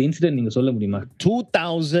 ஒரு incident நீங்க சொல்ல முடியுமா?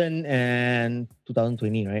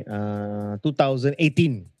 2020, right?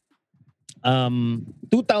 2018.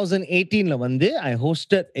 2018 வந்து I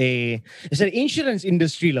hosted it's an insurance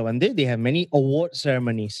industry வந்து they have many award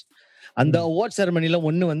ceremonies. அந்த award ceremony la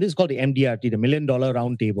one வந்து is called the MDRT, the $1 million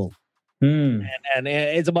round table. And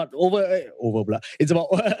it's about it's about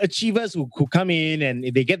achievers who come in and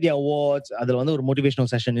they get their awards. அதுல வந்து ஒரு motivational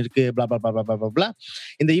session இருக்கு, blah blah blah blah blah blah.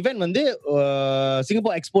 இந்த event வந்து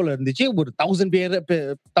Singapore Expo ல இருந்துச்சு, ஒரு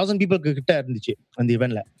 1000 people கிட்ட இருந்துச்சு அந்த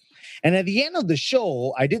eventல. And at the end of the show,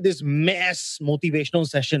 I did this mass motivational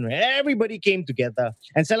session where everybody came together.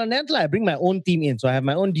 And Selanantla, I bring my own team in. So I have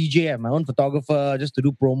my own DJ, I have my own photographer just to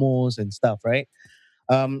do promos and stuff, right?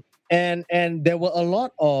 And there were a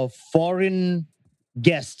lot of foreign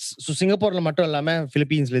guests. So Singapore la mattum illama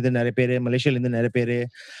Philippines la irundhu nare pere, Malaysia la irundhu nare pere,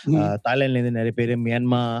 Thailand la irundhu nare pere,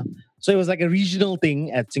 Myanmar. So it was like a regional thing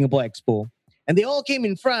at Singapore Expo. And they all came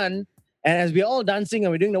in front. And as we're all dancing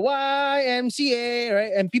and we're doing the YMCA,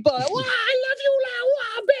 right? And people are like, wow, I love you, la,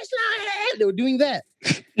 wow, best la. They were doing that.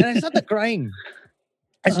 And I started crying.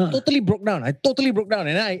 I totally broke down.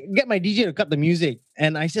 And I get my DJ to cut the music.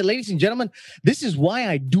 And I said, ladies and gentlemen, this is why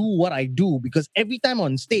I do what I do. Because every time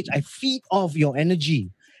on stage, I feed off your energy.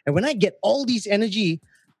 And when I get all this energy,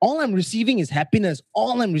 all I'm receiving is happiness.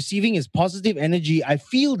 All I'm receiving is positive energy. I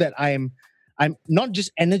feel that I'm not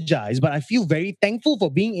just energized, but I feel very thankful for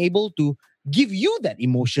being able to give you that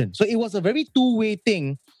emotion. So it was a very two-way thing.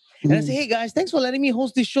 And I say, hey guys, thanks for letting me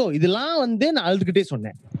host this show. Idella and then aldukitte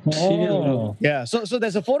sonna. Oh. Yeah. So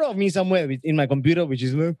there's a photo of me somewhere in my computer, which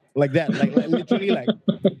is like that, like literally like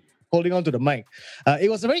holding on to the mic.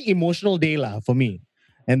 It was a very emotional day for me.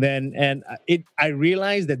 And I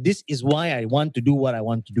realized that this is why I want to do what I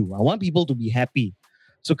want to do. I want people to be happy.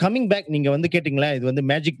 So coming back, நீங்க வந்து கேட்டிங்களா இது வந்து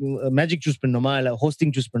magic choose பண்ணணுமா இல்ல hosting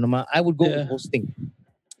choose பண்ணணுமா, I would go with hosting.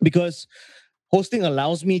 Because hosting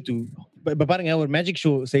allows me to, இப்ப பாருங்க ஒரு மேஜிக்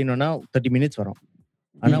ஷோ செய்யணும்னா 30 minutes வரும்.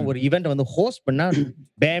 ஆனா ஒரு ஈவெண்ட் வந்து ஹோஸ்ட் பண்ணா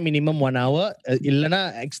bare minimum 1 hour, இல்லனா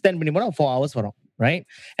extend பண்ணி போனா 4 hours வரும், right?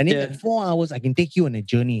 And in that 4 hours I can take you on a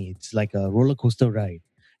journey. It's like a roller coaster ride.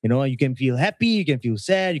 You know, you can feel happy, you can feel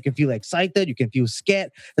sad, you can feel excited, you can feel scared.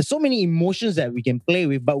 There's so many emotions that we can play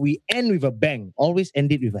with, but we end with a bang. Always end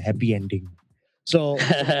it with a happy ending. So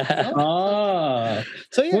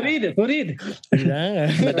so yeah. புரியுது.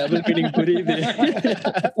 Double kidding, புரியுது.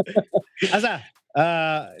 Asa,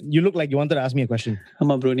 you look like you wanted to ask me a question.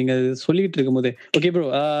 ஆமா bro, நீங்க சொல்லிட்டு இருக்கும்போது okay bro,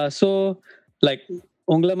 so like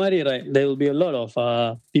ungla mari, right, there will be a lot of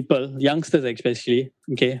people, youngsters especially,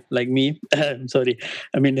 okay, like me. Sorry,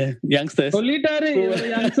 I mean youngsters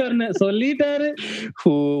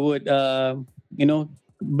who would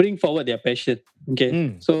bring forward their passion, okay.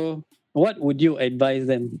 So what would you advise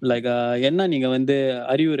them, like enna neenga vande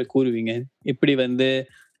ariyura கூறுவீங்க, இப்படி வந்து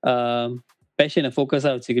பேஷனை ஃபோக்கஸா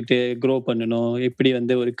வச்சுக்கிட்டு grow பண்ணணும், இப்படி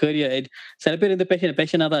வந்து ஒரு career, சில பேர் இந்த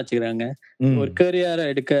பேஷனா தான் வச்சுக்கிறாங்க, ஒரு கரியரை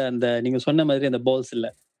எடுக்க அந்த நீங்க சொன்ன மாதிரி அந்த பால்ஸ் இல்ல.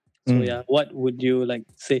 So yeah, what would you like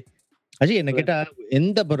say? Ajay, என்ன கேட்டா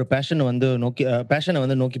எந்த ஒரு பேஷனை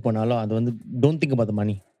வந்து நோக்கி போனாலும் அது வந்து don't think about the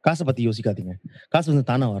money. காசை பத்தி யோசிக்காதீங்க, காசு வந்து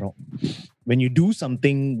தானா வரும். When you do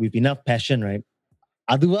something with enough passion, right,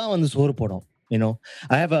 அதுவா வந்து சோறு போடும். You know,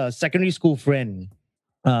 I have a secondary school friend.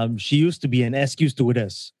 She used to be an SQ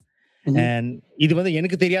stewardess. And இது வந்து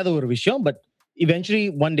எனக்கு தெரியாத ஒரு விஷயம், but eventually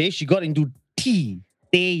one day she got into tea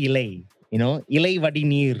ilai, you know, ilai vadi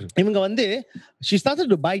neer. இவங்க வந்து she started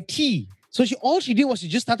to buy tea. So all she did was she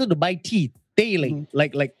just started to buy tea ilai,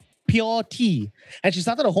 like pure tea. And she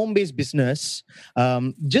started a home-based business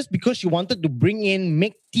just because she wanted to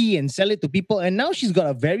make tea and sell it to people. And now she's got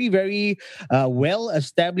a very, very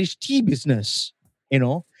well-established tea business, you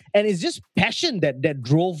know. And it's just passion that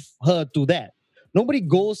drove her to that. Nobody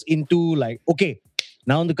goes into like, okay,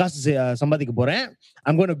 now on the காசு சம்பாதிக்க போறேன்,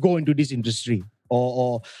 I'm going to go into this industry,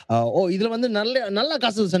 or இதுல வந்து நல்ல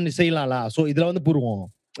காசு செய்யலாம்ல, so இதுல வந்து போடுவோம்.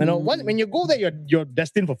 You know, when you go there, you're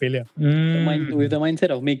destined for failure. With the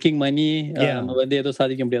mindset of making money, நம்ம வந்து ஏதோ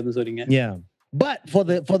சாதிக்க முடியாதுன்னு சொல்றீங்க. Yeah, but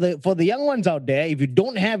for the young ones out there, if you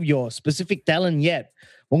don't have your specific talent yet,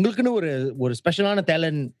 உங்களுக்குன்னு ஒரு ஸ்பெஷலான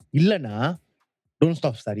talent இல்லனா, don't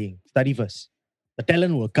stop studying. Study first. The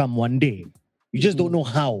talent will come one day. You just don't know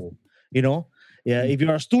how, you know. Yeah, if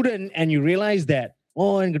you're a student and you realize that,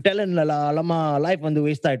 enga talent la lama life vandu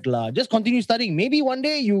waste aitla, just continue studying. Maybe one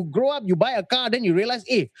day you grow up, you buy a car, then you realize,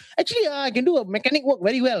 hey, actually I can do a mechanic work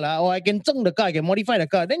very well, or I can chung the car, I can modify the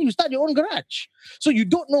car. Then you start your own garage. So you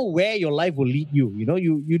don't know where your life will lead you, you know.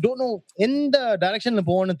 You don't know in the direction la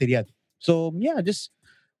povonu theriyadu. So yeah, just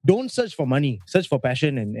don't search for money, search for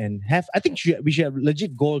passion, and have, I think we should have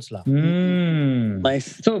legit goals lah. Nice.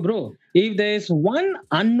 So bro, if there is one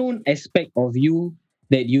unknown aspect of you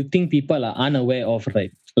that you think people are unaware of,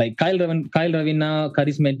 right, like Kyle Ravina,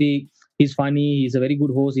 charismatic, he's funny, he's a very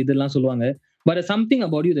good host, இதெல்லாம் சொல்லுவாங்க, but there's something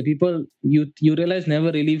about you that people you realize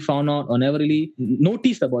never really found out or never really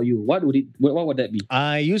noticed about you. What would that be?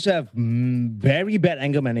 I used to have very bad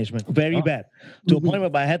anger management, very bad, to a point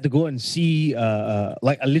where I had to go and see,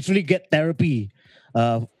 like, I literally get therapy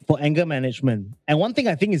for anger management. And one thing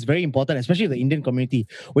I think is very important, especially in the Indian community,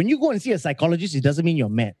 when you go and see a psychologist, it doesn't mean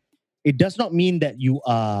you're mad. It does not mean that you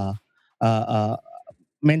are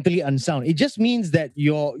mentally unsound. It just means that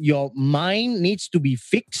your mind needs to be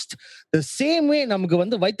fixed the same way நமக்கு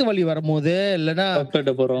வந்து வயித்து வலி வரும்போது இல்லனா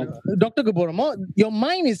டாக்டருக்கு போறோமோ, your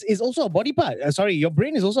mind is also a body part. Your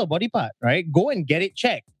brain is also a body part, right? Go and get it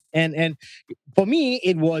checked. And for me,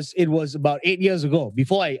 it was about 8 years ago,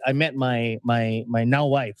 before I met my now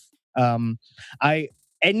wife.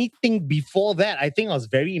 Anything before that, I think I was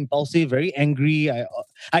very impulsive, very angry.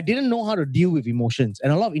 I didn't know how to deal with emotions, and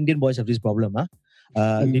a lot of Indian boys have this problem.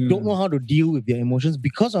 They don't know how to deal with their emotions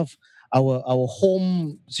because of our home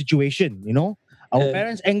situation. You know, our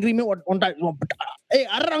parents angry me one time. Hey,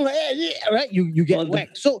 right? You get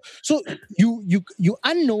whacked. So you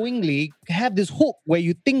unknowingly have this hook where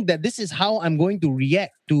you think that this is how I'm going to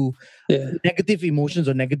react to negative emotions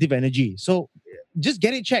or negative energy. So just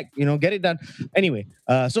get it checked, get it done. Anyway,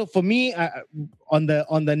 so for me, on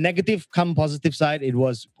the negative come positive side, it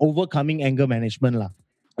was overcoming anger management lah.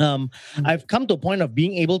 I've come to a point of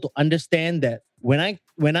being able to understand that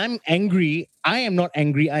when I'm angry, I am not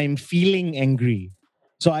angry, I am feeling angry.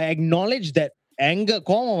 So I acknowledge that anger,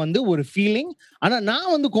 கோவம் வந்து ஒரு feeling, ஆனா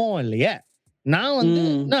நான் வந்து கோவம் இல்லையே,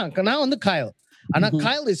 நான் வந்து Kyle, ஆனா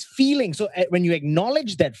Kyle is feeling. So when you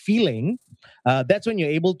acknowledge that feeling, that's when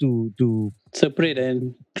you're able to separate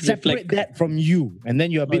that from you, and then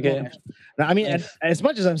you're a bit more. I mean, as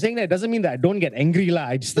much as I'm saying that, it doesn't mean that I don't get angry lah.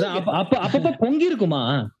 I just அப்பப்ப பொங்கி இருக்குமா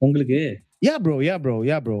உங்களுக்கு? Yeah, bro.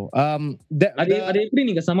 அது எப்படி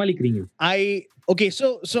நீங்க சமாளிக்கிறீங்க?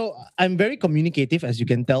 So I'm very communicative, as you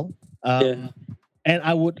can tell. And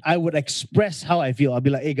I would express how I feel. I'll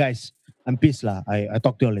be like, hey guys, I'm pissed lah. I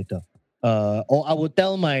talk to you later. Or I would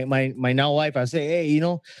tell my now wife, I say, hey,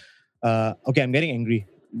 okay, I'm getting angry.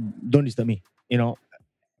 Don't disturb me.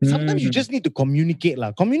 Sometimes you just need to communicate lah.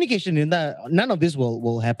 Communication in that, none of this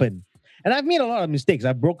will happen. And I've made a lot of mistakes.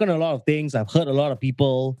 I've broken a lot of things. I've hurt a lot of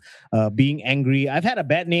people being angry. I've had a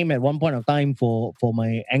bad name at one point of time for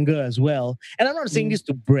my anger as well. And I'm not saying this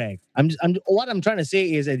to brag. What I'm trying to say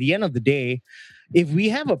is, at the end of the day, if we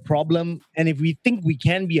have a problem and if we think we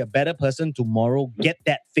can be a better person tomorrow, get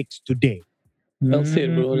that fixed today. Well said,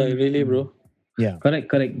 bro. Like, really, bro. Yeah. Correct.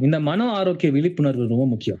 இந்த மன ஆரோக்கிய விழிப்புணர்வு ரொம்ப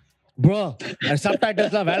முக்கியம். Bro,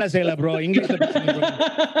 subtitles la vela செய்யல bro. Englishல பேசுங்க bro.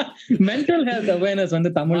 Mental health awareness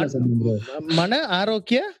வந்து தமிழ்ல சொல்லுங்க bro. மன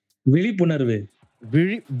ஆரோக்கிய விழிப்புணர்வு.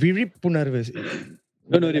 விழிப்புணர்வு.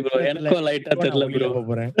 Don't worry bro, எனக்கு லைட்டா தெரியல bro.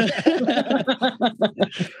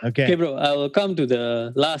 Okay bro, I will come to the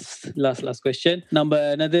last question. நம்ம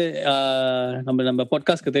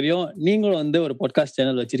பாட்காஸ்ட்க்கு தெரியும் நீங்களும் வந்து ஒரு பாட்காஸ்ட்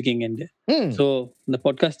சேனல் வச்சிருக்கீங்க. So இந்த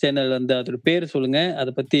பாட்காஸ்ட் சேனல் வந்து அதோட பேர் சொல்லுங்க. அத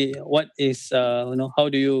பத்தி what is how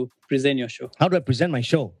do you present your show? How do I present my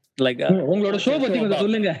show? Like உங்களோட ஷோ பத்தி கொஞ்சம்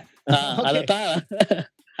சொல்லுங்க. அததான்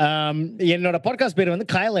என்னோட பாட்காஸ்ட் பேர் வந்து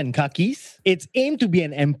Kyle and Kakis. It's aimed to be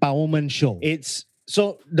an empowerment show. So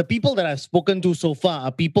the people that I've spoken to so far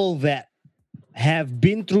are people that have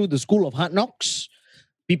been through the school of hard knocks,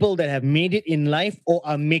 people that have made it in life or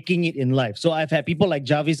are making it in life. So I've had people like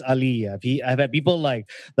Jarvis Ali. I've had people like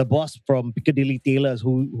the boss from Piccadilly Tailors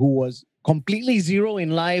who was completely zero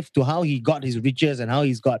in life to how he got his riches and how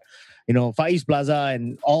he's got, Far East Plaza and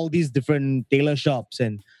all these different tailor shops.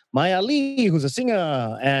 And Maya Ali, who's a singer,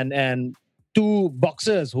 and two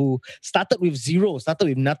boxers who started with zero, started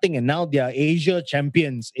with nothing, and now they are Asia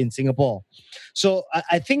champions in Singapore. So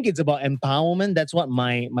I think it's about empowerment. That's what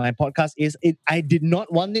my podcast is. I did not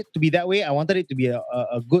want it to be that way. I wanted it to be a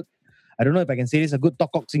good, I don't know if I can say this, a good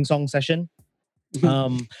talk sing song session.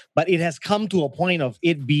 But it has come to a point of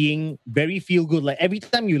it being very feel good. Like every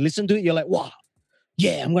time you listen to it, you're like, wow,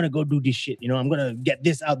 yeah, I'm going to go do this shit. I'm going to get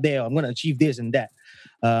this out there. I'm going to achieve this and that.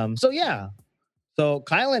 So yeah. So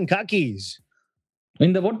Kyle and Kakis.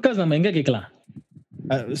 இந்த podcast நம்ம எங்க கேட்கலாம்?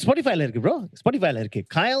 Spotifyல இருக்கு bro. Spotifyல இருக்கு.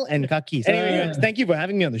 Kyle and Kakis. Anyway, guys, thank you for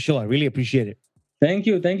having me on the show. I really appreciate it. Thank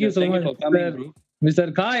you so much for coming, bro. Mr.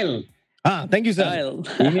 Kyle. Thank you sir. Kyle.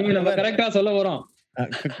 இனிமே நம்ம கரெக்ட்டா சொல்ல வரோம்.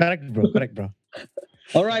 Correct bro.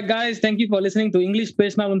 All right, guys. Thank you for listening to English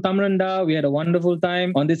Pesna on Tamranda. We had a wonderful time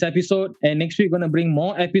on this episode. And next week, we're going to bring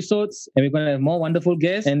more episodes. And we're going to have more wonderful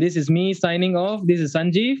guests. And this is me signing off. This is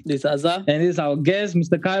Sanjeev. This is Azza. And this is our guest,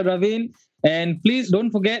 Mr. Kyle Ravin. And please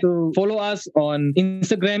don't forget to follow us on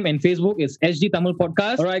Instagram and Facebook. It's SG Tamil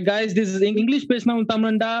Podcast. All right, guys. This is English Pesna on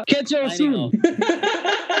Tamranda. Catch you soon.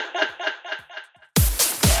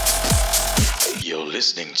 You're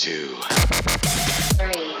listening to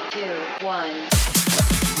 3, 2, 1.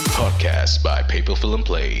 podcast by Paper Film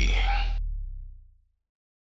Play.